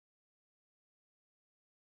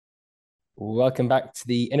Welcome back to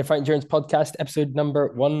the Inner Fight Endurance Podcast, episode number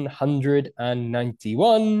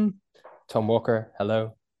 191. Tom Walker,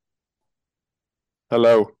 hello.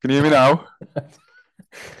 Hello, can you hear me now?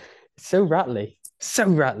 So rattly, so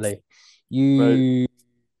rattly. Right.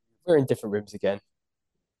 We're in different rooms again.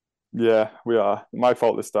 Yeah, we are. My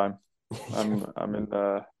fault this time. I'm in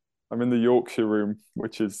the Yorkshire room,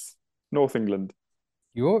 which is North England.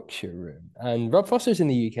 Yorkshire room. And Rob Foster's in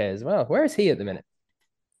the UK as well. Where is he at the minute?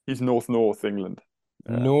 He's North England.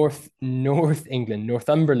 Yeah. North England,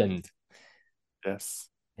 Northumberland. Yes.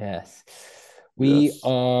 Yes. We Yes.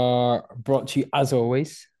 are brought to you, as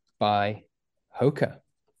always, by Hoka.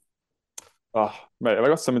 Ah, mate, have I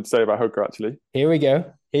got something to say about Hooker actually? Here we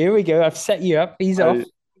go. Here we go. I've set you up. He's I off.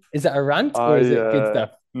 Is that a rant or is I it good stuff?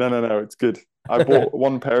 no, it's good. I bought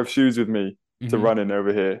one pair of shoes with me to Hmm. run in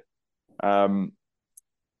over here. Um,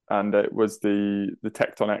 and it was the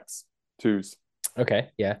Tecton X twos. Okay.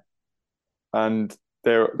 Yeah. And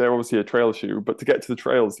they're obviously a trail shoe, but to get to the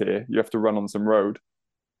trails here, you have to run on some road.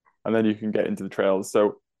 And then you can get into the trails.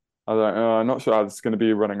 So I was like, oh, I'm not sure how this is going to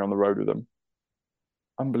be running on the road with them.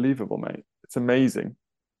 Unbelievable, mate. It's amazing.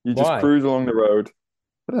 You just Why? cruise along the road.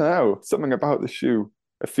 I don't know, something about the shoe.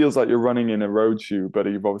 It feels like you're running in a road shoe, but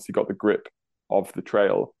you've obviously got the grip of the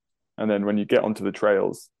trail. And then when you get onto the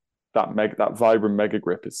trails, that Vibram Mega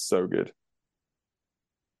Grip is so good.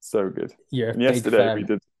 So good. You're a And big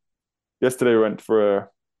fan. yesterday we went for a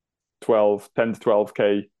 10 to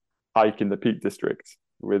 12K hike in the Peak District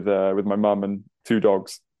with my mum and two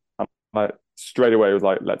dogs. And I straight away was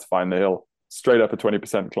like, let's find the hill. Straight up a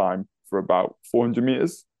 20% climb for about 400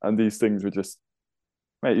 meters. And these things were just,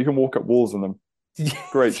 mate, you can walk up walls on them. Did you,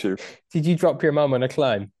 Great shoe. did you drop your mum on a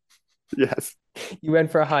climb? Yes, You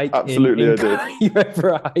went for a hike absolutely I did. you went for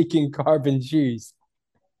a hike in carbon shoes.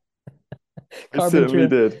 I Carbon certainly shoe.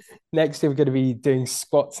 did. Next, we're going to be doing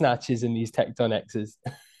squat snatches in these Tecton X's.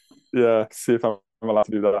 Yeah, see if I'm allowed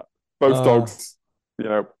to do that. Both Uh, dogs,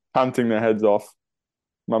 panting their heads off.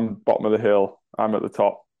 Mum bottom of the hill. I'm at the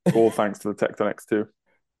top. All thanks to the Tecton X2.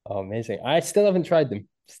 oh, amazing. I still haven't tried them.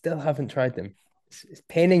 Still haven't tried them. It's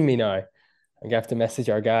paining me now. I'm gonna have to message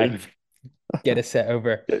our guy, get a set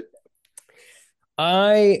over.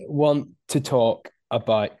 I want to talk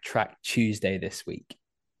about Track Tuesday this week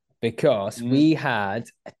because Mm, we had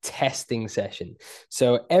a testing session.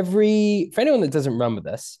 So for anyone that doesn't run with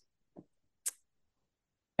us,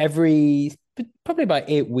 every probably about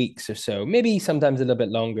 8 weeks or so, maybe sometimes a little bit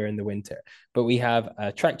longer in the winter, but we have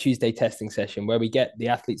a Track Tuesday testing session where we get the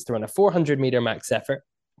athletes to run a 400-meter max effort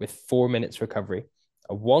with 4 minutes recovery,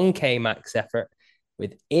 a 1K max effort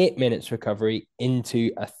with 8 minutes recovery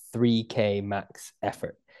into a 3K max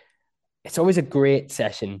effort. It's always a great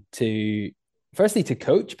session to, firstly, to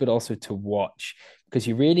coach, but also to watch because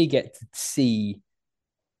you really get to see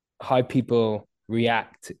how people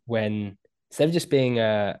react when instead of just being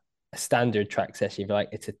a standard track session, you're like,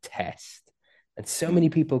 it's a test. And so many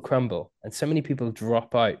mm. people crumble and so many people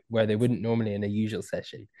drop out where they wouldn't normally in a usual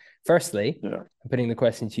session. Firstly, Yeah, I'm putting the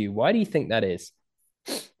question to you. Why do you think that is?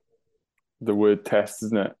 the word test,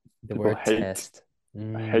 isn't it? The People word hate test.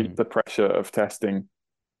 hate the pressure of testing,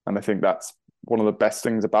 and I think that's one of the best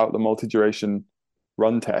things about the multi-duration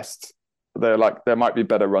run test. There might be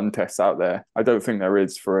better run tests out there. I don't think there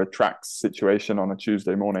is for a track situation on a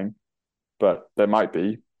Tuesday morning, but there might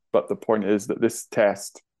be. But the point is that this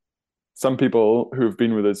test, some people who've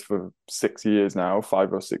been with us for 6 years now,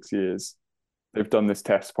 5 or 6 years, they've done this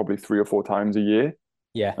test probably 3 or 4 times a year.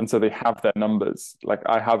 Yeah. And so they have their numbers. Like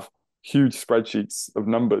I have huge spreadsheets of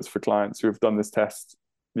numbers for clients who have done this test,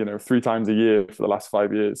 3 times a year for the last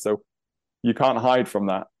 5 years. So you can't hide from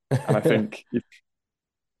that. And I think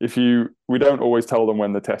we don't always tell them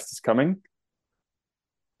when the test is coming.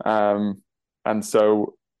 And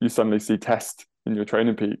so you suddenly see test in your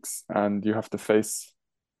training peaks and you have to face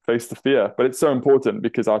the fear. But it's so important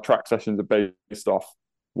because our track sessions are based off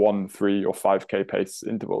 1, 3, or 5K pace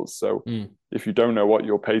intervals. So Mm. if you don't know what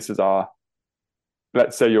your paces are,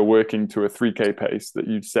 let's say you're working to a 3K pace that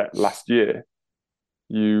you set last year,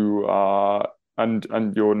 you are and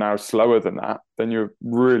you're now slower than that, then you're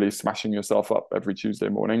really smashing yourself up every Tuesday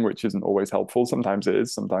morning, which isn't always helpful. Sometimes it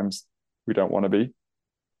is, sometimes we don't want to be.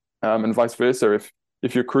 And vice versa.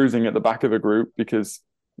 If you're cruising at the back of a group because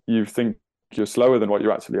you think you're slower than what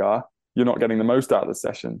you actually are, you're not getting the most out of the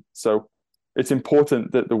session. So it's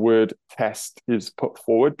important that the word test is put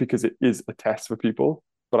forward because it is a test for people.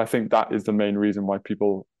 But I think that is the main reason why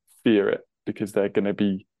people fear it, because they're going to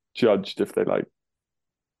be judged if they like.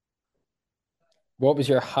 What was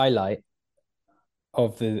your highlight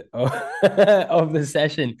of the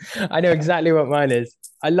session. I know exactly what mine is.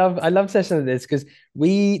 I love sessions like this because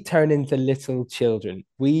we turn into little children.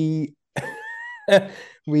 We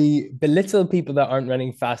we belittle people that aren't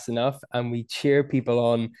running fast enough, and we cheer people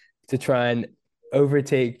on to try and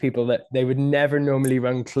overtake people that they would never normally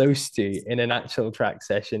run close to in an actual track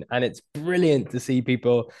session. And it's brilliant to see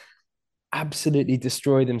people absolutely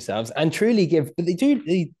destroy themselves and truly give, but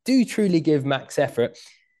they do truly give max effort,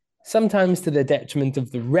 sometimes to the detriment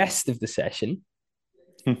of the rest of the session,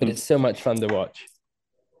 but it's so much fun to watch.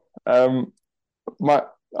 um, my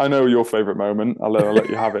I know your favorite moment. I'll let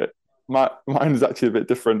you have it. Mine is actually a bit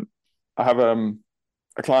different. I have a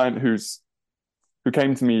client who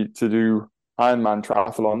came to me to do Ironman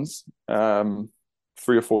triathlons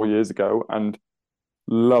 3 or 4 years ago and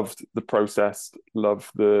loved the process, loved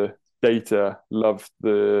the data, loved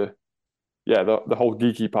the whole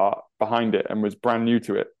geeky part behind it, and was brand new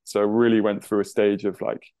to it. So really went through a stage of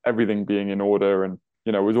like everything being in order, and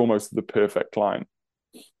was almost the perfect client.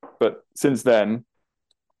 But since then,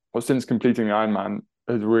 or since completing the Ironman,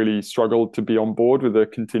 has really struggled to be on board with a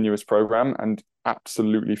continuous program and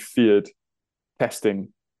absolutely feared testing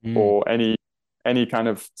Mm. or any kind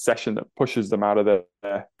of session that pushes them out of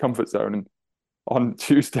their comfort zone. And on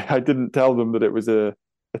Tuesday, I didn't tell them that it was a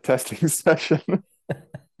testing session.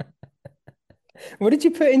 What did you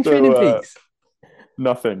put in So Training Peaks?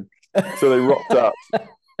 nothing. So they rocked up.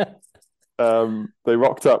 They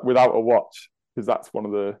rocked up without a watch, because that's one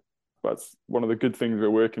of the good things we're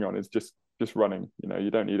working on, is just running. You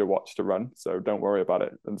don't need a watch to run, so don't worry about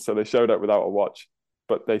it. And so they showed up without a watch,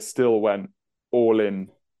 but they still went all in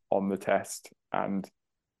on the test, and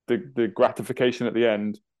the gratification at the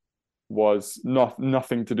end was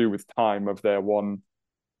nothing to do with time of their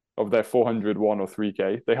 400 1 or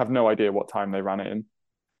 3K. They have no idea what time they ran it in.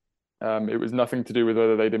 It was nothing to do with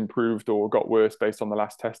whether they'd improved or got worse based on the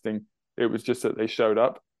last testing. It was just that they showed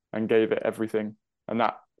up and gave it everything, and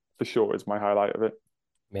that for sure is my highlight of it.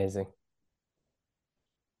 Amazing.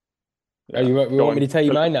 Oh, Yeah, you go want me on. to tell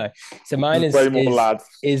you mine now? So mine There's is way more is lads.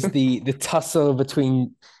 is the tussle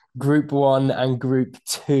between Group One and Group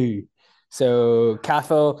Two. So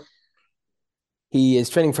Cathal, he is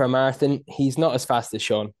training for a marathon. He's not as fast as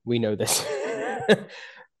Sean. We know this.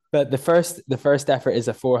 But the first effort is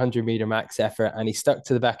a 400-meter max effort, and he stuck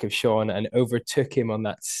to the back of Sean and overtook him on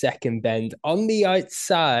that second bend on the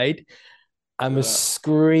outside, and was Yeah,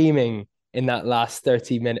 screaming in that the last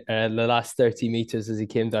 30 meters as he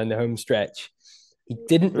came down the home stretch. He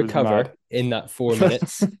didn't it was mad. recover in that 4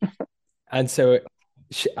 minutes, and so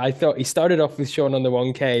I thought he started off with Sean on the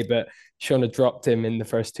 1K, but Sean had dropped him in the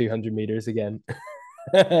first 200 meters again.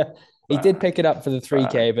 He did Bang, pick it up for the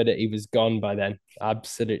 3K, bang. but he was gone by then.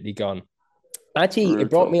 Absolutely gone. Actually, it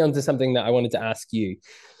brought me Brutal. on to something that I wanted to ask you.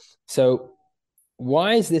 So,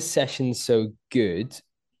 why is this session so good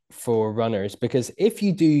for runners? Because if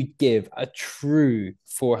you do give a true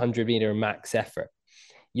 400-meter max effort,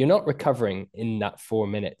 you're not recovering in that 4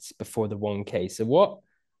 minutes before the 1K. So,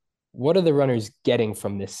 what are the runners getting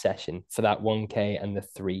from this session for that 1K and the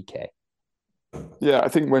 3K? Yeah, I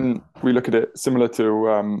think when we look at it similar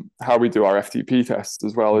to how we do our FTP tests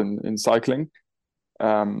as well in cycling,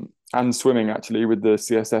 and swimming actually with the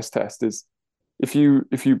CSS test, is if you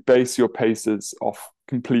base your paces off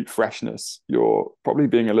complete freshness, you're probably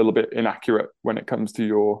being a little bit inaccurate when it comes to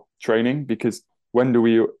your training, because when do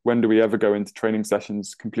we ever go into training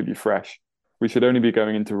sessions completely fresh? We should only be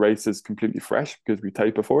going into races completely fresh because we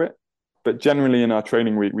taper for it. But generally in our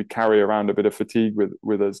training, we carry around a bit of fatigue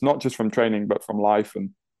with us, not just from training, but from life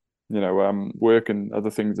and work and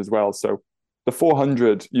other things as well. So the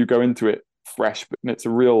 400, you go into it fresh, but it's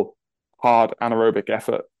a real hard anaerobic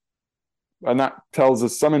effort, and that tells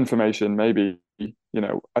us some information. Maybe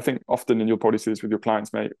I think often, and you'll probably see this with your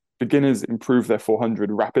clients, mate, beginners improve their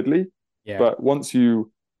 400 rapidly, Yeah. but once you've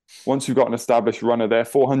got an established runner, their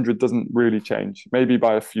 400 doesn't really change, maybe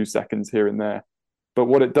by a few seconds here and there. But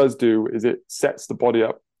what it does do is it sets the body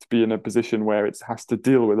up to be in a position where it has to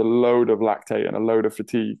deal with a load of lactate and a load of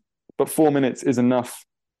fatigue. But 4 minutes is enough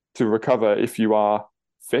to recover if you are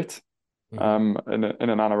fit, in an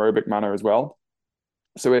anaerobic manner as well.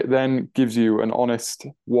 So it then gives you an honest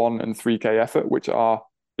 1 and 3K effort, which are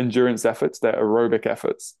endurance efforts. They're aerobic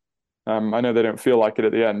efforts. I know they don't feel like it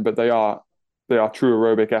at the end, but they are true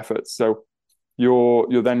aerobic efforts. So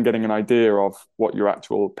you're then getting an idea of what your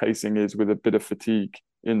actual pacing is with a bit of fatigue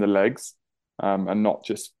in the legs, and not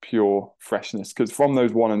just pure freshness. Because from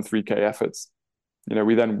those 1 and 3K efforts,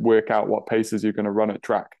 we then work out what paces you're going to run at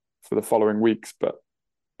track for the following weeks. But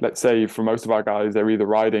let's say for most of our guys, they're either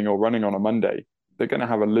riding or running on a Monday. they're going to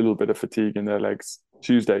have a little bit of fatigue in their legs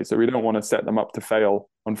Tuesday. So we don't want to set them up to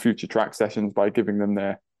fail on future track sessions by giving them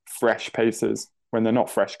their fresh paces when they're not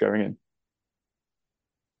fresh going in.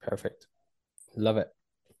 Perfect. Love it.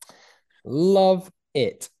 Love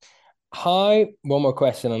it. Hi, one more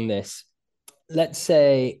question on this. Let's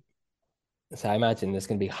say, so I imagine there's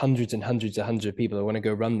going to be hundreds and hundreds and hundreds of people who want to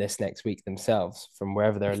go run this next week themselves from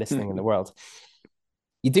wherever they're listening in the world.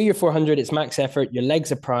 You do your 400, it's max effort, your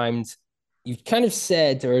legs are primed. You've kind of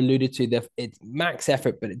said or alluded to that it's max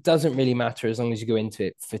effort, but it doesn't really matter as long as you go into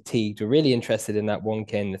it fatigued. We're really interested in that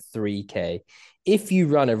 1K and the 3K. If you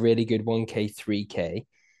run a really good 1K, 3K,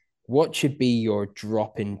 what should be your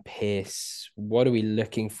drop in pace? What are we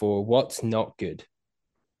looking for? What's not good?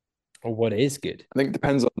 Or what is good? I think it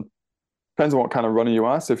depends on what kind of runner you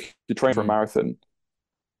are. So if you train for a marathon,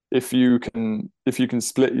 if you can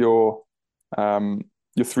split your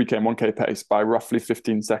 3K and 1K pace by roughly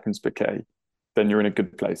 15 seconds per K, then you're in a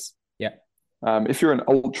good place. Yeah. If you're an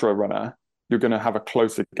ultra runner, you're going to have a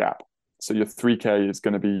closer gap. So your 3K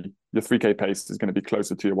pace is going to be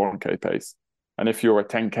closer to your 1K pace. And if you're a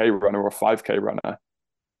 10K runner or a 5K runner,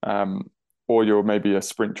 or you're maybe a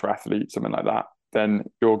sprint triathlete, something like that, then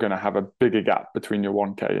you're going to have a bigger gap between your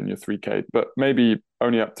 1K and your 3K, but maybe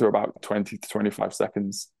only up to about 20 to 25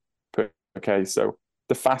 seconds per K. So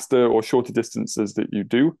the faster or shorter distances that you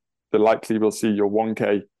do, the likely we'll see your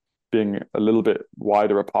 1K being a little bit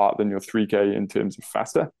wider apart than your 3K in terms of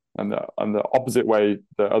faster, and the opposite way,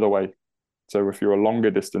 the other way. So if you're a longer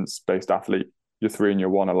distance based athlete, your 3 and your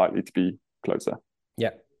 1 are likely to be closer. Yeah.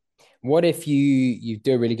 What if you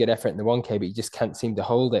do a really good effort in the 1K, but you just can't seem to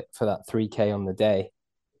hold it for that 3K on the day?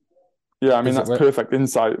 Yeah, I mean, that's perfect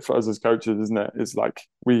insight for us as coaches, isn't it? It's like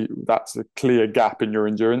that's a clear gap in your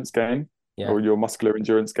endurance game, or your muscular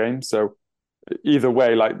endurance game. So either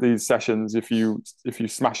way, like these sessions, if you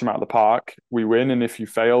smash them out of the park, we win, and if you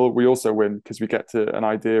fail, we also win because we get to an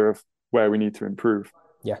idea of where we need to improve.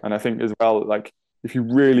 Yeah. And I think as well, like if you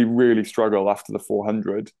really, really struggle after the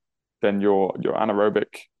 400, then your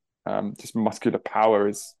anaerobic just muscular power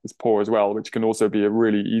is poor as well, which can also be a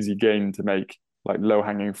really easy gain to make, like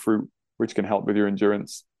low-hanging fruit, which can help with your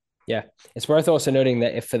endurance. Yeah. It's worth also noting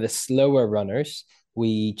that if for the slower runners,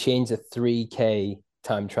 we change a 3K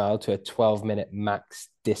time trial to a 12-minute max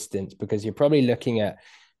distance, because you're probably looking at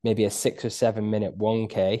maybe a 6 or 7 minute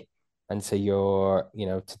 1K. And so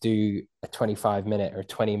to do a 25-minute or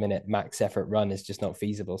 20-minute max effort run is just not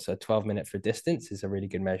feasible. So 12-minute for distance is a really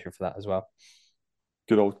good measure for that as well.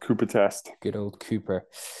 Good old Cooper test. Good old Cooper.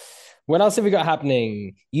 What else have we got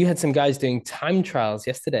happening? You had some guys doing time trials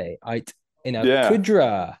yesterday out in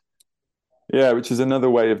Kudra. Yeah, which is another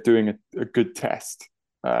way of doing a good test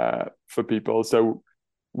for people. So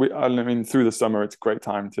through the summer, it's a great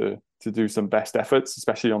time to do some best efforts,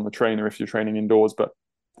 especially on the trainer if you're training indoors. But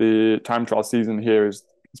the time trial season here is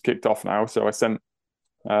kicked off now. So I sent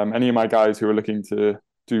any of my guys who are looking to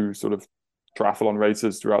do sort of triathlon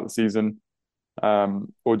races throughout the season,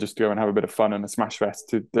 or just to go and have a bit of fun and a smash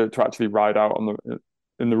fest to actually ride out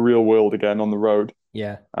in the real world again on the road.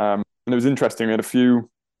 Yeah. And it was interesting. We had a few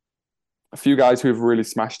guys who have really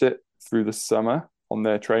smashed it through the summer on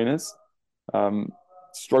their trainers.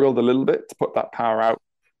 Struggled a little bit to put that power out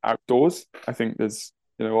outdoors. I think there's,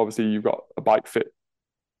 obviously you've got a bike fit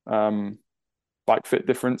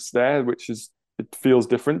difference there, which is, it feels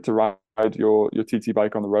different to ride your TT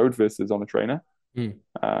bike on the road versus on a trainer.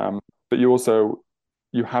 But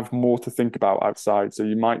you have more to think about outside. So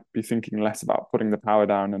you might be thinking less about putting the power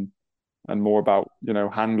down and more about,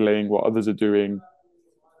 handling what others are doing,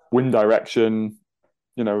 wind direction,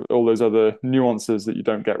 all those other nuances that you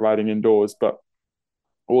don't get riding indoors. But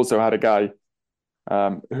also had a guy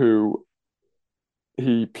who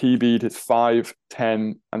he PB'd his 5,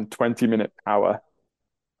 10, and 20-minute power.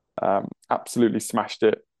 Absolutely smashed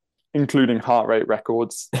it, including heart rate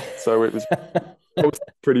records. So it was a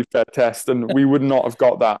pretty fair test, and we would not have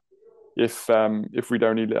got that if we'd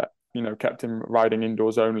only kept him riding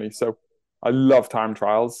indoors only. So I love time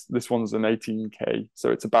trials. This one's an 18K,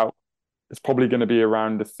 so it's probably going to be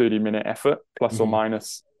around a 30-minute effort, plus or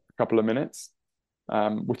minus a couple of minutes,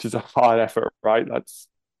 which is a hard effort, right? That's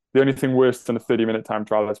the only thing worse than a 30-minute time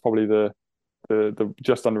trial. That's probably the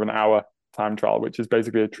just under an hour time trial, which is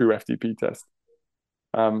basically a true FTP test.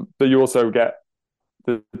 But you also get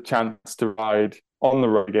the chance to ride on the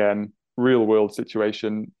road again, real world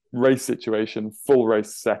situation, race situation, full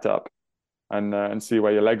race setup, and see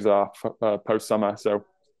where your legs are post summer. So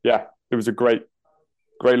yeah, it was a great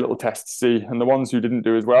little test to see. And the ones who didn't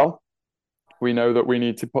do as well, we know that we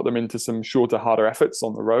need to put them into some shorter, harder efforts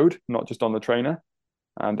on the road, not just on the trainer.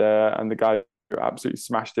 And the guy who absolutely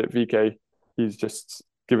smashed it, VK, he's just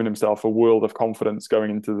given himself a world of confidence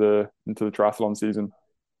going into the triathlon season.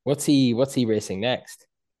 What's he racing next?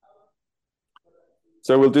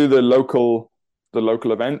 So we'll do the local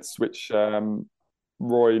events, which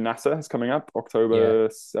Roy Nasser is coming up Yeah, October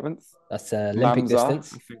 7th. that's Olympic Mamsar, I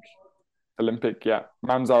distance. think Olympic, yeah.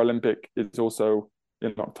 Mamsar Olympic is also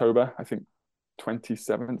in October, I think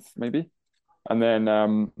 27th maybe. And then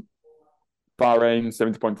Bahrain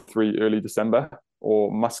 70.3 early December,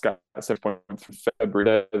 or Muscat 70.3 February.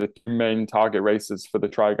 They're the two main target races for the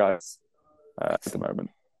Tri Guys at the Excellent. moment.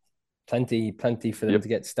 Plenty for them Yep, to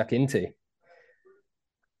get stuck into.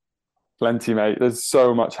 plenty, mate. There's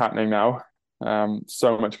so much happening now,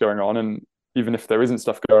 so much going on, and even if there isn't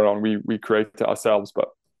stuff going on, we create it ourselves. But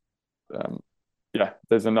um, yeah,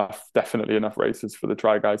 there's definitely enough races for the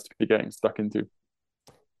Tri Guys to be getting stuck into.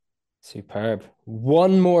 Superb.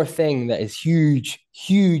 One more thing that is huge,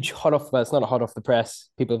 hot off. Well, it's not a hot off the press.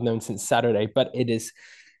 People have known since Saturday, but it is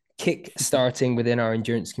kick starting within our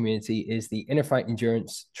endurance community is the Inner Fight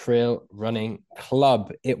Endurance Trail Running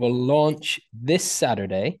Club. It will launch this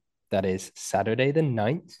Saturday. That is Saturday the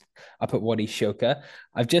 9th up at Wadi Shoka.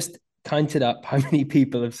 I've just counted up how many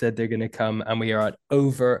people have said they're going to come, and we are at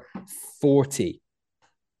over 40.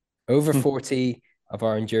 Over 40 of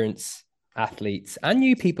our endurance athletes and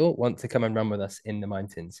new people want to come and run with us in the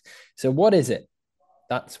mountains. So, what is it?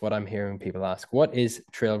 That's what I'm hearing people ask. What is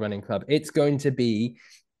Trail Running Club? It's going to be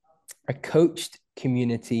a coached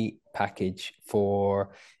community package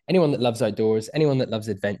for anyone that loves outdoors, anyone that loves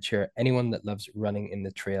adventure, anyone that loves running in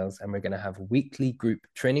the trails. And we're going to have weekly group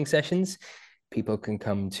training sessions. People can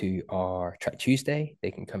come to our Track Tuesday,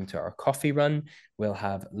 they can come to our coffee run. We'll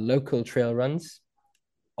have local trail runs,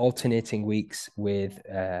 alternating weeks with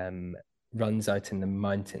runs out in the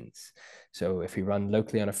mountains. So if we run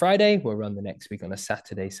locally on a Friday, we'll run the next week on a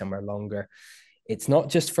Saturday somewhere longer. It's not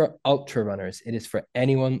just for ultra runners, it is for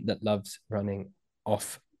anyone that loves running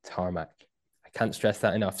off tarmac. I can't stress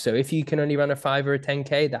that enough. So if you can only run a 5 or a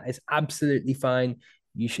 10K, that is absolutely fine.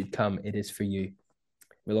 You should come. It is for you.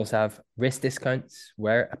 We'll also have race discounts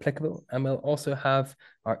where applicable. And we'll also have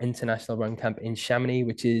our international run camp in Chamonix,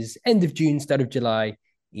 which is end of June, start of July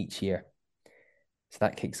each year. So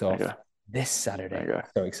that kicks off this Saturday.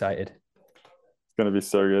 So excited. It's going to be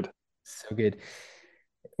so good. So good.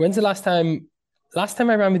 When's the last time? Last time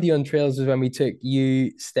I ran with you on trails was when we took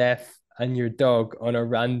you, Steph, and your dog on a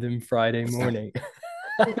random Friday morning.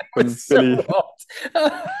 When Billy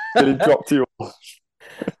dropped you off.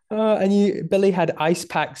 And Billy had ice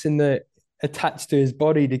packs attached to his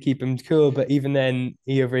body to keep him cool, but even then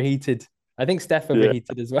he overheated. I think Steph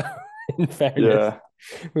overheated as well, in fairness. Yeah.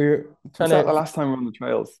 We were trying Was that the last time we were on the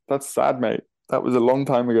trails? That's sad, mate. That was a long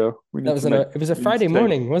time ago. It was a Friday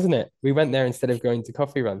morning, wasn't it? We went there instead of going to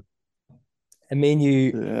coffee run. And me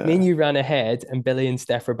and you ran ahead, and Billy and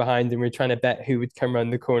Steph were behind, and we were trying to bet who would come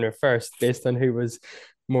around the corner first based on who was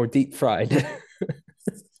more deep fried.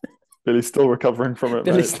 Billy's still recovering from it,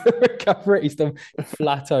 Billy's still recovering. He's still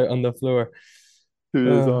flat out on the floor. 2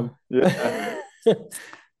 years on. Yeah.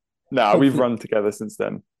 Nah, we've run together since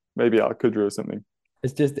then. Maybe Al Qudra or something.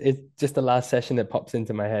 It's just the last session that pops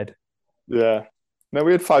into my head. Yeah. No,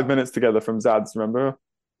 we had 5 minutes together from Zad's, remember?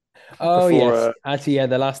 Oh, yes. Actually, yeah,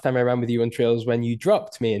 the last time I ran with you on trails when you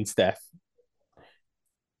dropped me and Steph.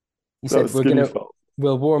 You said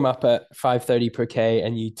we'll warm up at 5:30 per K,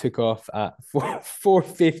 and you took off at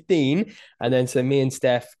 4:15. And then so me and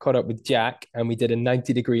Steph caught up with Jack, and we did a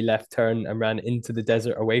 90-degree left turn and ran into the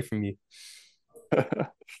desert away from you.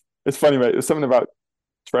 It's funny, mate. There's something about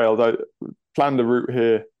trails. I planned a route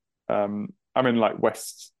here. I'm in like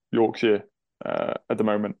West Yorkshire at the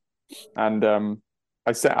moment. And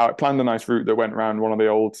I planned a nice route that went around one of the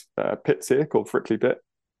old pits here called Frickley Pit.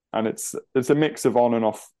 And it's a mix of on and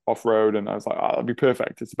off road. And I was like, oh, that'd be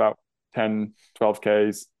perfect. It's about 10, 12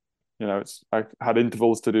 Ks. You know, I had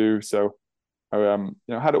intervals to do. So I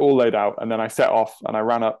had it all laid out. And then I set off and I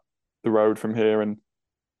ran up the road from here and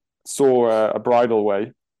saw a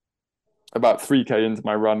bridleway about 3K into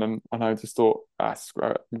my run. And I just thought, screw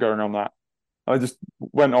it, I'm going on that. I just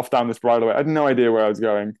went off down this bridleway. I had no idea where I was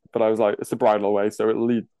going, but I was like, it's a bridleway, so it'll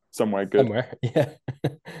lead somewhere good. Somewhere, yeah.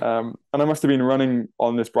 And I must have been running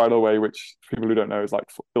on this bridleway, which for people who don't know is like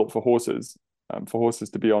built for horses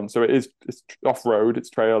to be on. So it's off road,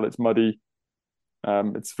 it's trail, it's muddy,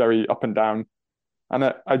 it's very up and down.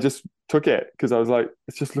 And I just took it because I was like,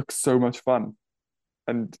 it just looks so much fun.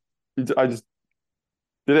 And I just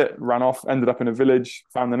did it, ran off, ended up in a village,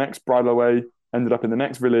 found the next bridleway, ended up in the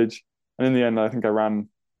next village. And in the end, I think I ran,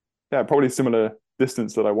 probably similar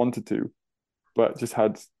distance that I wanted to, but just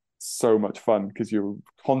had so much fun because you're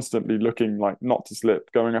constantly looking like not to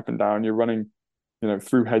slip, going up and down. You're running,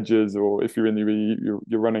 through hedges, or if you're in the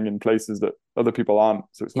you're running in places that other people aren't,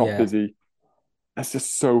 so it's not Yeah. busy. It's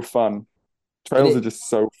just so fun. And Trails are just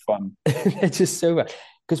so fun. they're just so bad.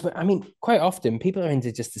 Because I mean, quite often people are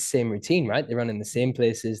into just the same routine, right? They run in the same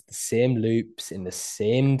places, the same loops, in the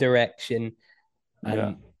same direction. Yeah,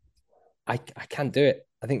 And I can't do it.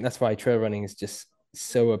 I think that's why trail running is just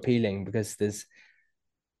so appealing, because there's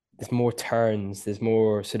more turns, there's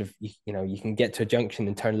more sort of, you can get to a junction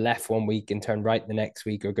and turn left one week and turn right the next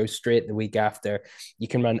week, or go straight the week after. You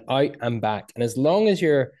can run out and back, and as long as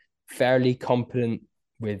you're fairly competent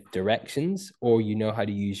with directions, or you know how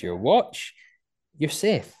to use your watch, you're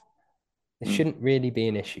safe. It mm. shouldn't really be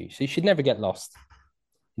an issue, so you should never get lost,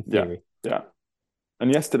 in Yeah, theory. yeah.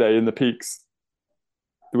 And yesterday in the peaks,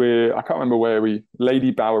 I can't remember where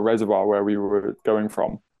Lady Bower Reservoir, where we were going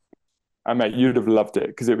from. And mate, you'd have loved it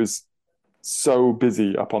because it was so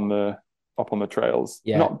busy up on the trails.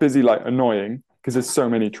 Yeah. Not busy like annoying, because there's so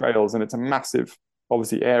many trails and it's a massive,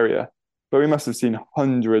 obviously, area. But we must have seen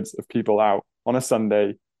hundreds of people out on a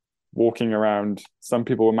Sunday walking around. Some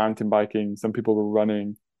people were mountain biking, some people were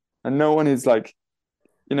running, and no one is like,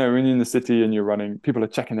 when you're in the city and you're running, people are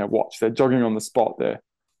checking their watch, they're jogging on the spot, they're,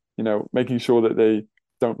 making sure that they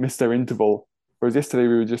don't miss their interval. Whereas yesterday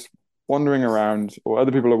we were just wandering around, or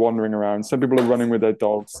other people are wandering around. Some people are running with their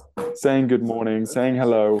dogs, saying good morning, saying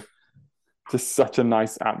hello. Just such a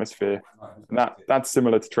nice atmosphere. And that's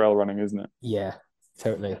similar to trail running, isn't it? Yeah,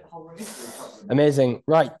 totally. Amazing.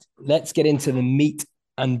 Right, let's get into the meat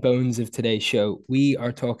and bones of today's show. We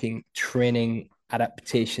are talking training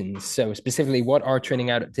adaptations. So, specifically, what are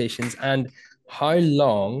training adaptations, and how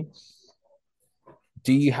long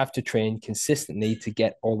do you have to train consistently to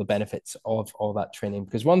get all the benefits of all that training?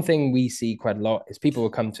 Because one thing we see quite a lot is people will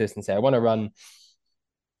come to us and say, I want to run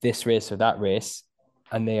this race or that race,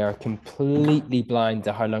 and they are completely blind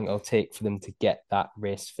to how long it'll take for them to get that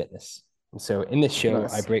race fitness. And so in this show, I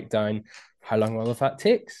Nice. break down how long all of that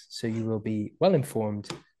takes, so you will be well informed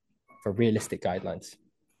for realistic guidelines.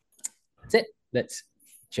 That's it. Let's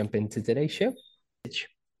jump into today's show.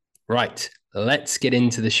 Right, let's get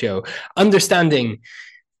into the show. Understanding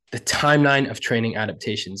the timeline of training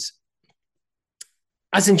adaptations.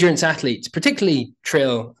 As endurance athletes, particularly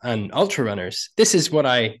trail and ultra runners, this is what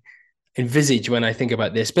I envisage when I think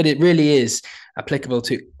about this, but it really is applicable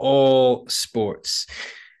to all sports.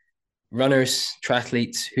 Runners,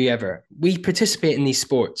 triathletes, whoever, we participate in these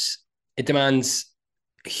sports. It demands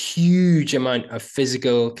a huge amount of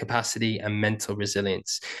physical capacity and mental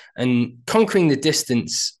resilience. And conquering the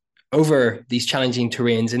distance over these challenging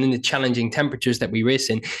terrains and in the challenging temperatures that we race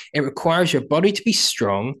in, it requires your body to be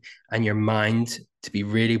strong and your mind to be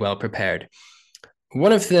really well prepared.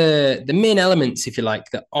 One of the main elements, if you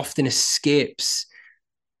like, that often escapes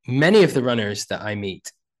many of the runners that I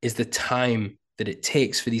meet is the time that it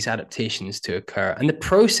takes for these adaptations to occur, and the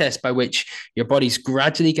process by which your body's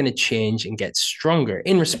gradually going to change and get stronger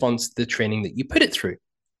in response to the training that you put it through.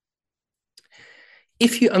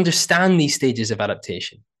 If you understand these stages of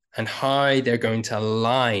adaptation and how they're going to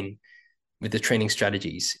align with the training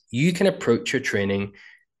strategies, you can approach your training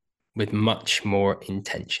with much more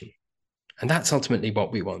intention. And that's ultimately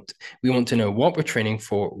what we want. We want to know what we're training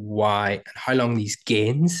for, why, and how long these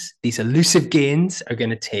gains, these elusive gains, are going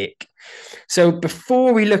to take. So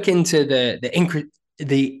before we look into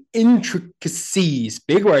the intricacies,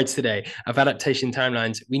 big words today, of adaptation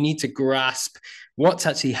timelines, we need to grasp what's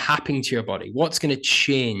actually happening to your body, what's going to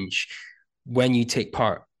change when you take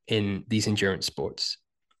part in these endurance sports,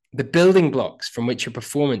 the building blocks from which your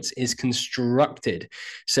performance is constructed.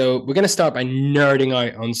 So we're going to start by nerding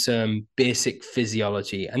out on some basic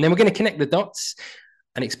physiology, and then we're going to connect the dots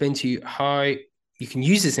and explain to you how you can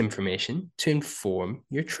use this information to inform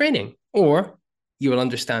your training, or you will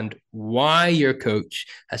understand why your coach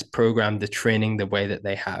has programmed the training the way that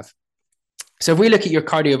they have. So if we look at your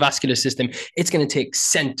cardiovascular system, it's going to take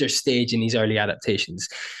center stage in these early adaptations.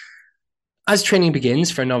 As training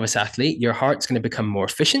begins for a novice athlete, your heart's going to become more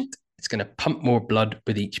efficient. It's going to pump more blood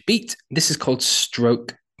with each beat. This is called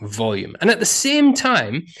stroke volume. And at the same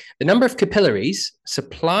time, the number of capillaries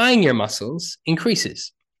supplying your muscles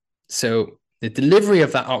increases. So the delivery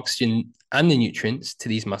of that oxygen and the nutrients to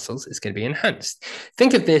these muscles is going to be enhanced.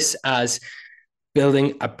 Think of this as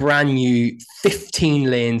building a brand new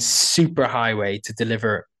 15-lane superhighway to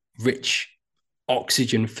deliver rich,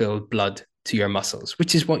 oxygen-filled blood to your muscles,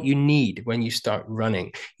 which is what you need when you start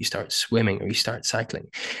running, you start swimming, or you start cycling.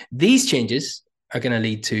 These changes are going to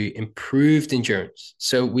lead to improved endurance.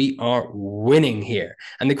 So we are winning here.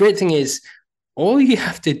 And the great thing is, All you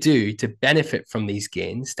have to do to benefit from these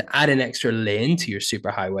gains, to add an extra lane to your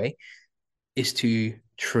superhighway, is to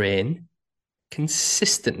train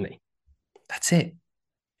consistently. That's it.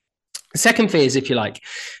 The second phase, if you like,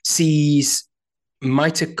 sees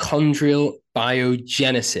mitochondrial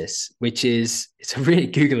biogenesis, which is, it's a really,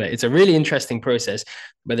 Google it, it's a really interesting process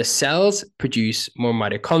where the cells produce more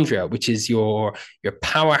mitochondria, which is your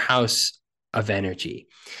powerhouse of energy.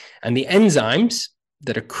 And the enzymes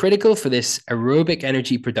that are critical for this aerobic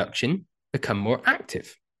energy production become more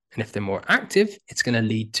active. And if they're more active, it's going to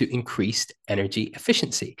lead to increased energy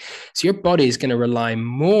efficiency. So your body is going to rely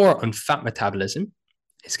more on fat metabolism.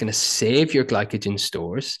 It's going to save your glycogen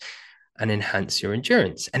stores and enhance your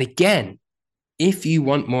endurance. And again, if you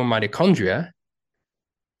want more mitochondria,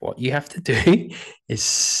 what you have to do is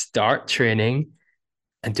start training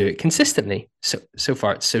and do it consistently. So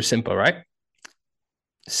far, it's so simple, right?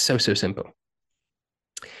 So simple.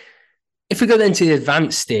 If we go then to the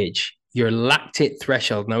advanced stage, your lactate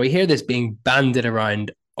threshold. Now we hear this being banded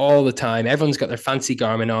around all the time. Everyone's got their fancy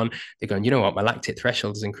Garmin on. They're going, you know what? My lactate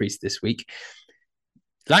threshold has increased this week.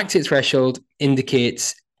 Lactate threshold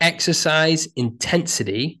indicates exercise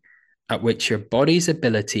intensity at which your body's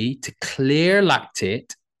ability to clear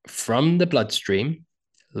lactate from the bloodstream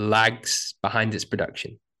lags behind its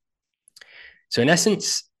production. So in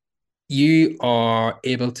essence, you are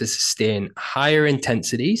able to sustain higher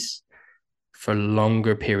intensities for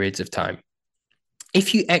longer periods of time.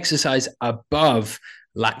 If you exercise above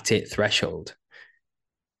lactate threshold,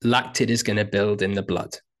 lactate is going to build in the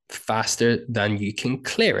blood faster than you can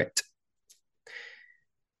clear it.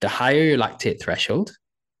 The higher your lactate threshold,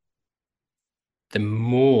 the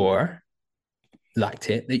more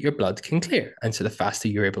lactate that your blood can clear. And so the faster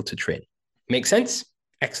you're able to train. Make sense?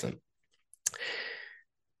 Excellent.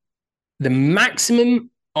 The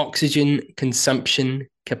maximum oxygen consumption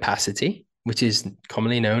capacity, which is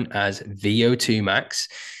commonly known as VO2 max,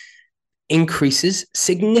 increases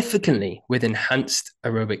significantly with enhanced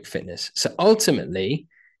aerobic fitness. So ultimately,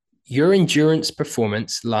 your endurance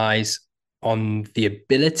performance lies on the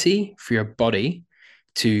ability for your body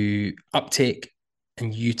to uptake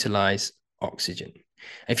and utilize oxygen.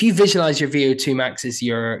 If you visualize your VO2 max as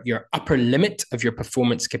your upper limit of your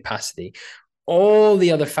performance capacity, all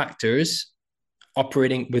the other factors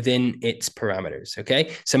operating within its parameters,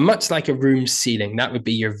 okay? So much like a room ceiling, that would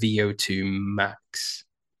be your VO2 max.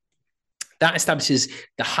 That establishes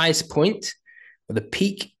the highest point or the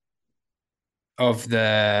peak of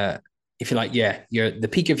the, if you like, the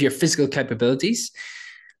peak of your physical capabilities.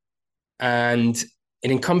 And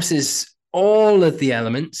it encompasses all of the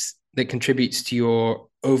elements that contributes to your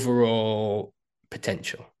overall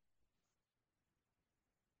potential.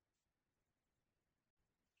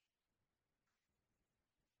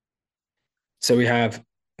 So we have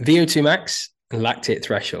VO2 max and lactate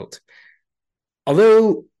threshold.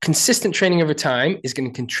 Although consistent training over time is going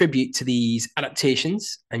to contribute to these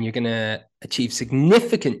adaptations and you're going to achieve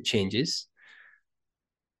significant changes,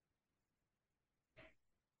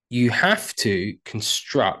 you have to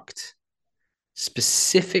construct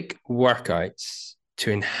specific workouts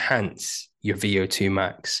to enhance your VO2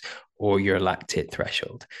 max or your lactate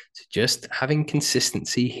threshold. So just having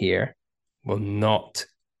consistency here will not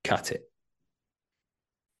cut it.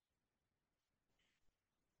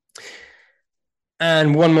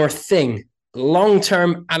 And one more thing,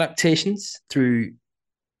 long-term adaptations through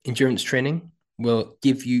endurance training will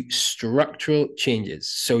give you structural changes.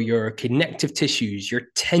 So your connective tissues, your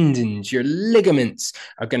tendons, your ligaments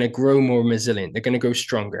are going to grow more resilient. They're going to grow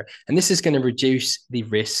stronger. And this is going to reduce the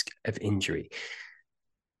risk of injury.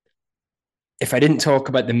 If I didn't talk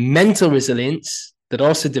about the mental resilience that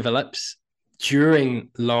also develops during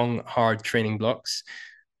long, hard training blocks,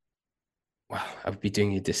 well, I would be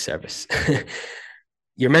doing you a disservice.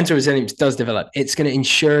 Your mental resilience does develop. It's going to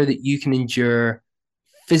ensure that you can endure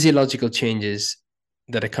physiological changes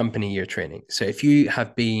that accompany your training. So if you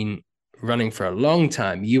have been running for a long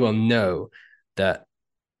time, you will know that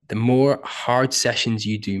the more hard sessions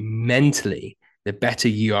you do mentally, the better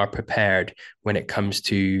you are prepared when it comes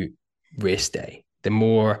to race day. The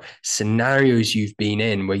more scenarios you've been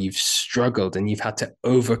in where you've struggled and you've had to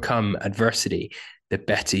overcome adversity, the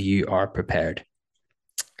better you are prepared.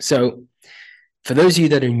 So for those of you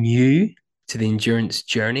that are new to the endurance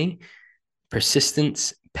journey,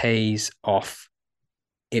 persistence pays off.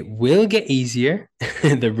 It will get easier.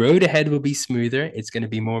 The road ahead will be smoother. It's going to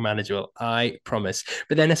be more manageable, I promise.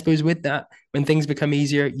 But then I suppose with that, when things become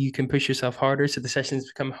easier, you can push yourself harder. So the sessions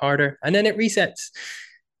become harder and then it resets.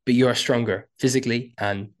 But you are stronger physically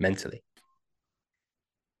and mentally.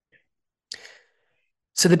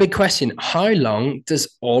 So the big question, how long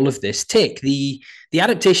does all of this take? The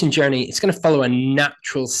adaptation journey, it's going to follow a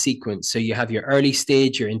natural sequence. So you have your early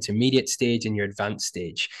stage, your intermediate stage, and your advanced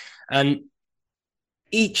stage. And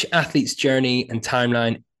each athlete's journey and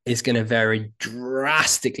timeline is going to vary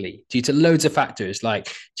drastically due to loads of factors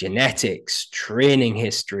like genetics, training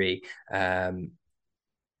history,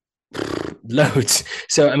 loads.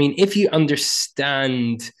 So, I mean, if you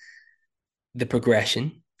understand the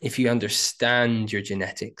progression, if you understand your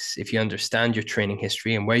genetics, if you understand your training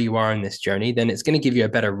history and where you are in this journey, then it's going to give you a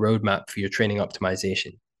better roadmap for your training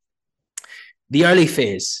optimization. The early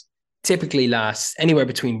phase typically lasts anywhere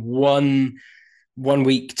between one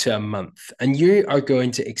week to a month, and you are going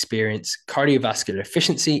to experience cardiovascular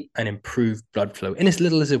efficiency and improved blood flow in as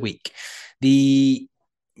little as a week. The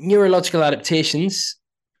neurological adaptations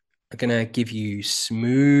are going to give you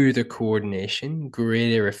smoother coordination,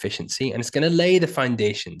 greater efficiency, and it's going to lay the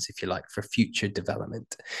foundations, if you like, for future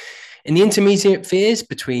development. In the intermediate phase,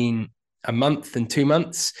 between a month and 2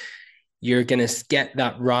 months, you're going to get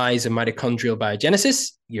that rise of mitochondrial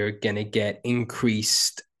biogenesis. You're going to get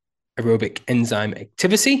increased aerobic enzyme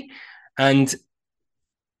activity, and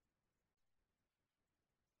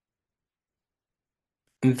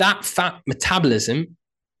that fat metabolism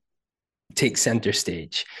takes center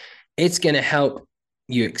stage. It's going to help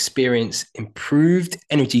you experience improved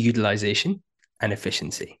energy utilization and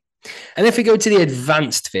efficiency. And if we go to the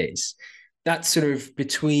advanced phase, that's sort of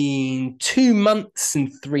between 2 months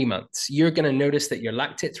and 3 months. You're going to notice that your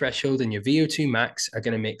lactate threshold and your VO2 max are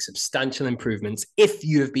going to make substantial improvements if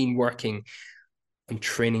you have been working on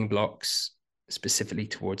training blocks specifically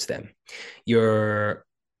towards them. Your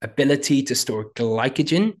ability to store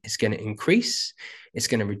glycogen is going to increase. It's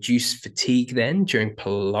going to reduce fatigue then during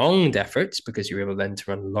prolonged efforts because you're able then to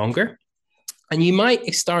run longer. And you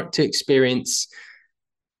might start to experience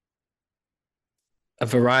a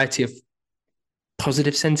variety of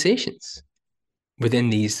positive sensations within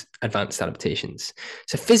these advanced adaptations.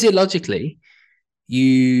 So physiologically,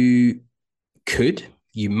 you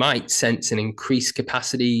might sense an increased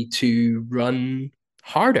capacity to run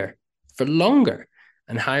harder for longer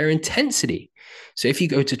and higher intensity. So if you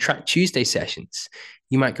go to Track Tuesday sessions,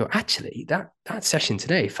 you might go, actually, that session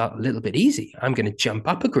today felt a little bit easy. I'm going to jump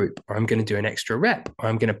up a group, or I'm going to do an extra rep, or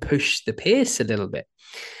I'm going to push the pace a little bit.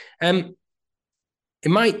 It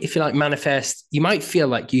might, if you like, manifest, you might feel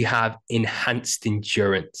like you have enhanced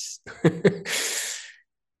endurance.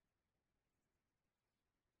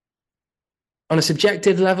 On a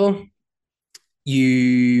subjective level,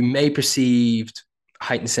 you may perceive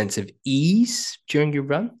heightened sense of ease during your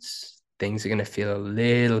runs. Things are going to feel a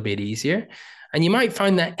little bit easier. And you might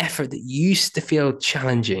find that effort that used to feel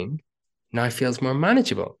challenging now feels more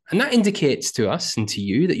manageable. And that indicates to us and to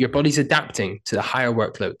you that your body's adapting to the higher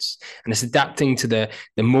workloads, and it's adapting to the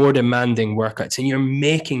more demanding workouts, and you're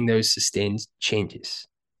making those sustained changes.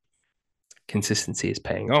 Consistency is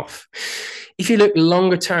paying off. If you look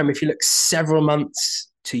longer term, if you look several months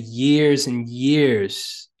to years and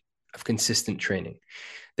years of consistent training,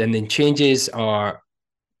 then the changes are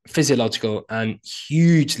physiological and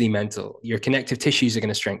hugely mental. Your connective tissues are going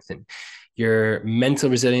to strengthen. Your mental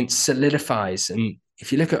resilience solidifies. And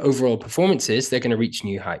if you look at overall performances, they're going to reach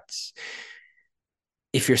new heights.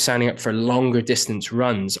 If you're signing up for longer distance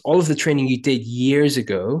runs, all of the training you did years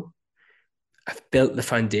ago have built the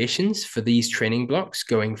foundations for these training blocks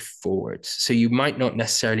going forwards. So you might not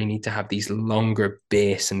necessarily need to have these longer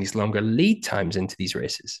base and these longer lead times into these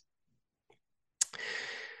races.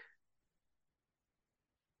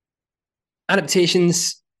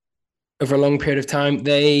 Adaptations over a long period of time,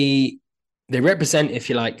 they represent, if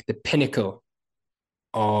you like, the pinnacle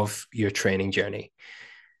of your training journey.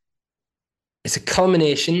 It's a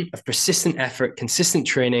culmination of persistent effort, consistent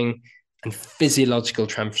training, and physiological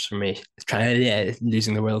transformation.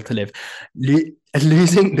 Losing the will to live,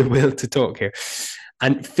 losing the will to talk here,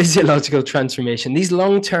 and physiological transformation. These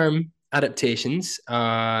long-term adaptations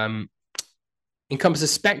encompass a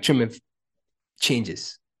spectrum of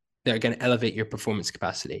changes that are going to elevate your performance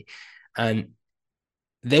capacity, and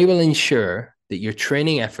they will ensure that your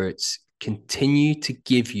training efforts continue to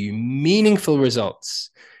give you meaningful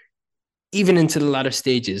results, even into the latter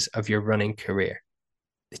stages of your running career.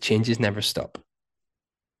 The changes never stop.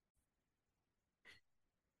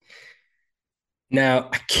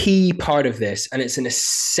 Now, a key part of this, and it's an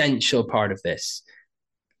essential part of this,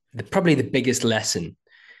 probably the biggest lesson,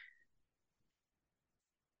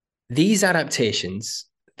 these adaptations,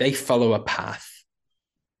 they follow a path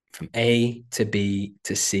from A to B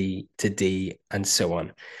to C to D and so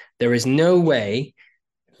on. There is no way,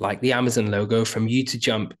 like the Amazon logo, from you to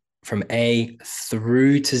jump from A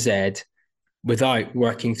through to Z without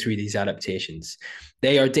working through these adaptations.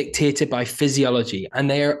 They are dictated by physiology, and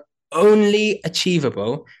they are only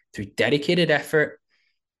achievable through dedicated effort,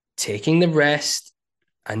 taking the rest,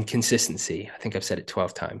 and consistency. I think I've said it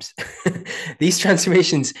 12 times. These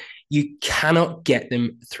transformations, you cannot get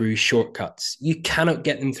them through shortcuts. You cannot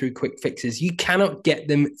get them through quick fixes. You cannot get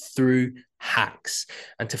them through hacks.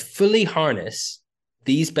 And to fully harness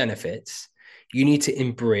these benefits, you need to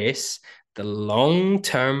embrace the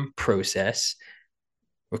long-term process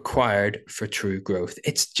required for true growth.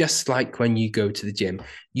 It's just like when you go to the gym.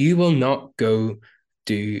 You will not go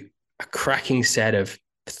do a cracking set of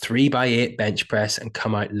 3x8 bench press and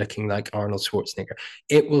come out looking like Arnold Schwarzenegger.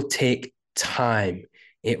 It will take time.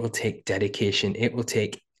 It will take dedication. It will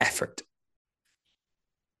take effort.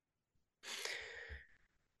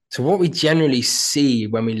 So what we generally see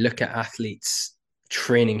when we look at athletes'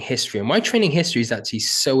 training history, and why training history is actually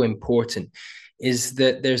so important, is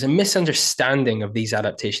that there's a misunderstanding of these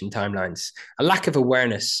adaptation timelines, a lack of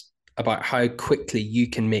awareness about how quickly you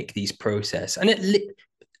can make these process, and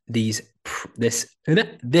this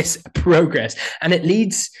progress, and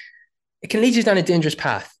it can lead you down a dangerous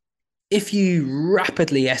path. If you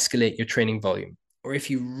rapidly escalate your training volume, or if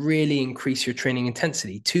you really increase your training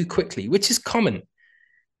intensity too quickly, which is common,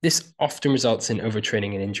 this often results in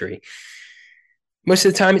overtraining and injury. Most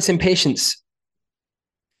of the time, it's impatience.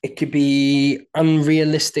 It could be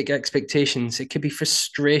unrealistic expectations. It could be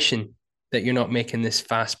frustration that you're not making this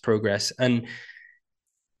fast progress. And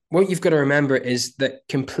what you've got to remember is that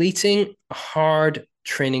completing a hard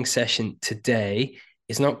training session today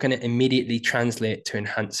is not going to immediately translate to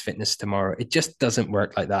enhanced fitness tomorrow. It just doesn't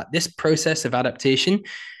work like that. This process of adaptation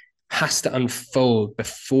has to unfold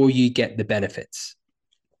before you get the benefits.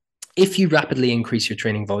 If you rapidly increase your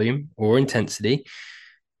training volume or intensity,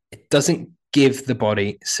 it doesn't give the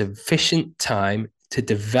body sufficient time to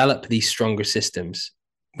develop these stronger systems,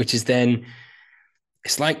 which is then,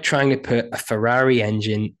 it's like trying to put a Ferrari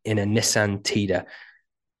engine in a Nissan Tiida.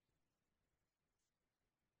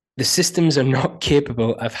 The systems are not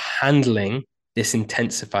capable of handling this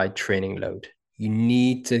intensified training load. You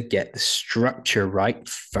need to get the structure right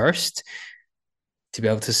first to be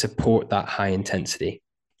able to support that high intensity.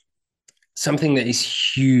 Something that is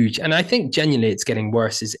huge, and I think genuinely it's getting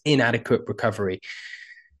worse, is inadequate recovery.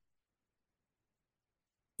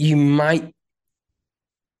 You might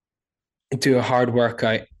do a hard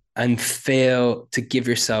workout and fail to give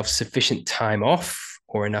yourself sufficient time off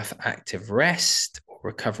or enough active rest or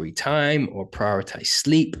recovery time or prioritize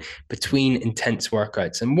sleep between intense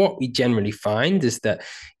workouts. And what we generally find is that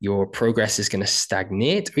your progress is going to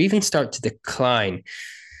stagnate or even start to decline.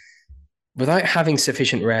 Without having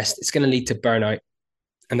sufficient rest, it's going to lead to burnout,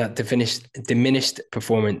 and that diminished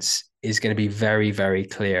performance is going to be very, very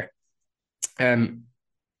clear. Now,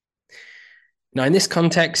 in this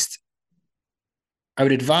context, I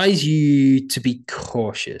would advise you to be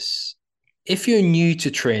cautious. If you're new to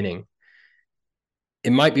training,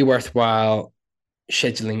 it might be worthwhile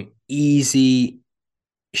scheduling easy,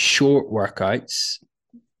 short workouts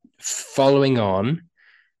following on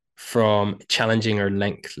from challenging or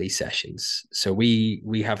lengthy sessions. So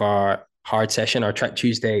we have our hard session, our Track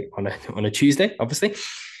Tuesday on a Tuesday, obviously.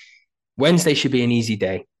 Wednesday should be an easy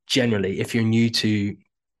day, generally, if you're new to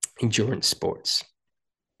endurance sports.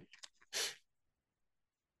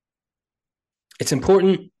 It's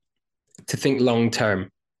important to think long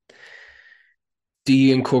term. Do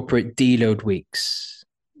you incorporate deload weeks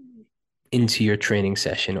into your training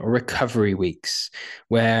session or recovery weeks,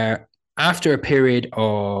 where after a period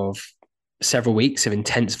of several weeks of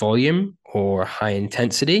intense volume or high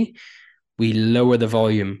intensity, we lower the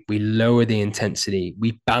volume, we lower the intensity,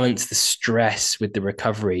 we balance the stress with the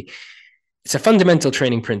recovery. It's a fundamental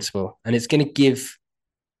training principle, and it's going to give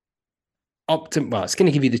it's going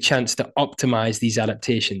to give you the chance to optimize these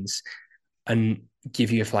adaptations and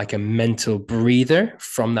give you like a mental breather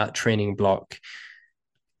from that training block.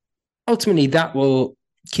 Ultimately, that will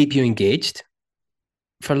keep you engaged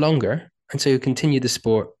for longer, and so you continue the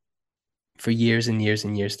sport for years and years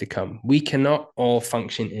and years to come. We cannot all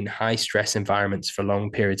function in high stress environments for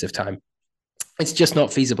long periods of time. It's just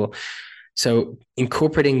not feasible. So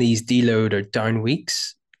incorporating these deload or down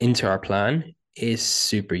weeks into our plan is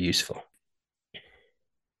super useful.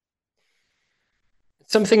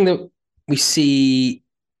 Something that we see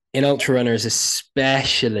in ultra runners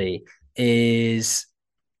especially is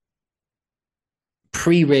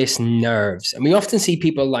pre-race nerves. And we often see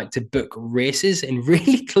people like to book races in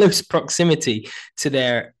really close proximity to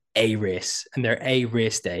their A race and their A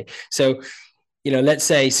race day. So let's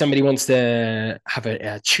say somebody wants to have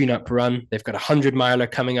a tune-up run. They've got a 100-miler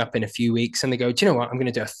coming up in a few weeks, and they go, do you know what? I'm going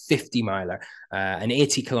to do a 50-miler, an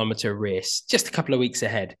 80-kilometer race, just a couple of weeks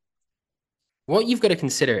ahead. What you've got to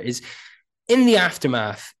consider is in the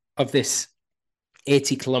aftermath of this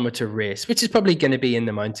 80-kilometer race, which is probably going to be in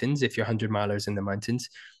the mountains if you're 100-milers in the mountains,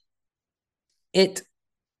 it's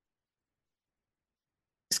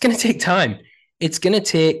going to take time. It's going to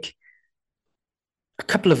take a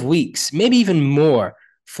couple of weeks, maybe even more,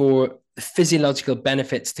 for the physiological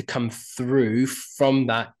benefits to come through from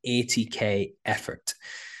that 80K effort.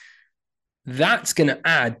 That's going to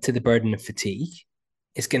add to the burden of fatigue.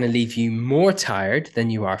 It's going to leave you more tired than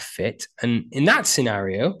you are fit. And in that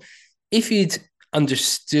scenario, if you'd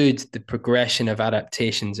understood the progression of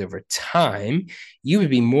adaptations over time, you would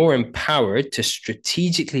be more empowered to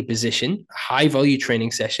strategically position a high volume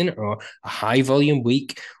training session or a high volume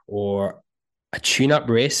week or a tune-up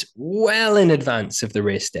race well in advance of the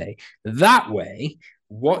race day. That way,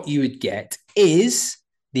 what you would get is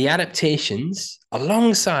the adaptations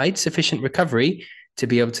alongside sufficient recovery to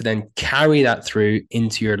be able to then carry that through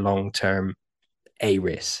into your long-term A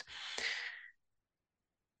race.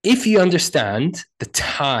 If you understand the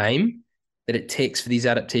time that it takes for these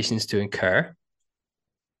adaptations to occur,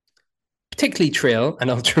 particularly trail and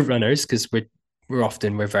ultra runners, because we're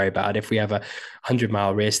very bad. If we have a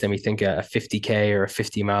 100-mile race, then we think a 50K or a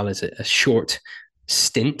 50-mile is a short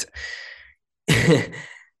stint.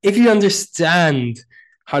 If you understand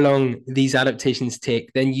how long these adaptations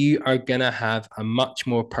take, then you are going to have a much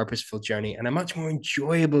more purposeful journey and a much more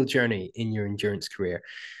enjoyable journey in your endurance career.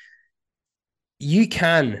 You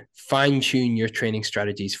can fine-tune your training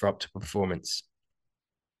strategies for optimal performance.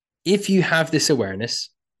 If you have this awareness,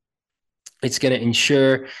 it's going to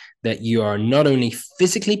ensure that you are not only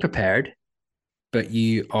physically prepared, but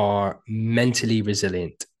you are mentally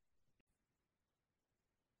resilient.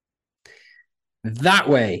 That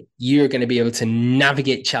way, you're going to be able to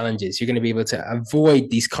navigate challenges. You're going to be able to avoid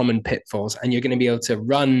these common pitfalls, and you're going to be able to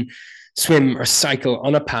run, swim, or cycle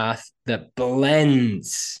on a path that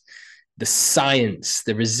blends the science,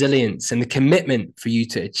 the resilience, and the commitment for you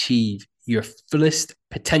to achieve your fullest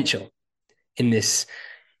potential in this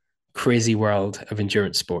crazy world of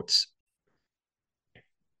endurance sports.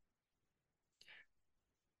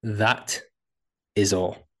 That is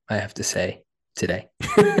all I have to say today.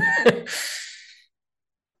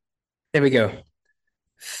 There we go.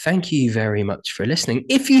 Thank you very much for listening.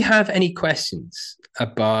 If you have any questions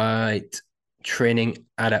about training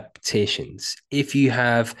adaptations, if you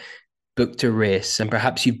have booked a race and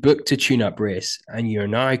perhaps you booked a tune-up race and you're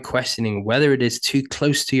now questioning whether it is too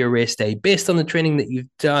close to your race day based on the training that you've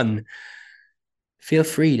done, feel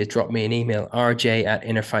free to drop me an email,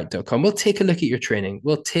 rj@innerfight.com. We'll take a look at your training.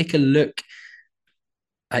 We'll take a look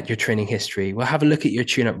at your training history. We'll have a look at your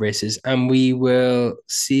tune-up races and we will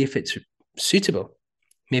see if it's suitable.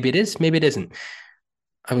 Maybe it is, maybe it isn't.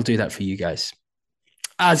 I will do that for you guys.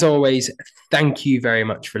 As always, thank you very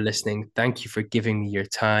much for listening. Thank you for giving me your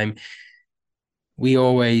time. We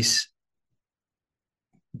always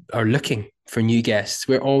are looking for new guests.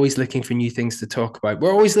 We're always looking for new things to talk about.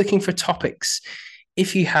 We're always looking for topics.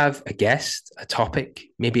 If you have a guest, a topic,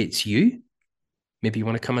 maybe it's you. Maybe you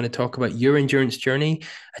want to come in and talk about your endurance journey,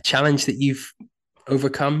 a challenge that you've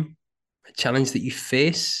overcome, a challenge that you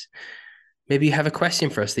face. Maybe you have a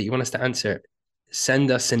question for us that you want us to answer.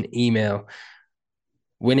 Send us an email,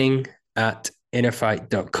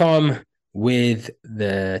 winning@innerfight.com with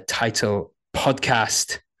the title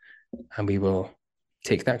podcast, and we will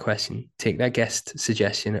take that question, take that guest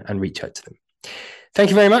suggestion, and reach out to them. Thank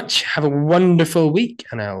you very much. Have a wonderful week,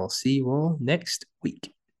 and I will see you all next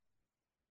week.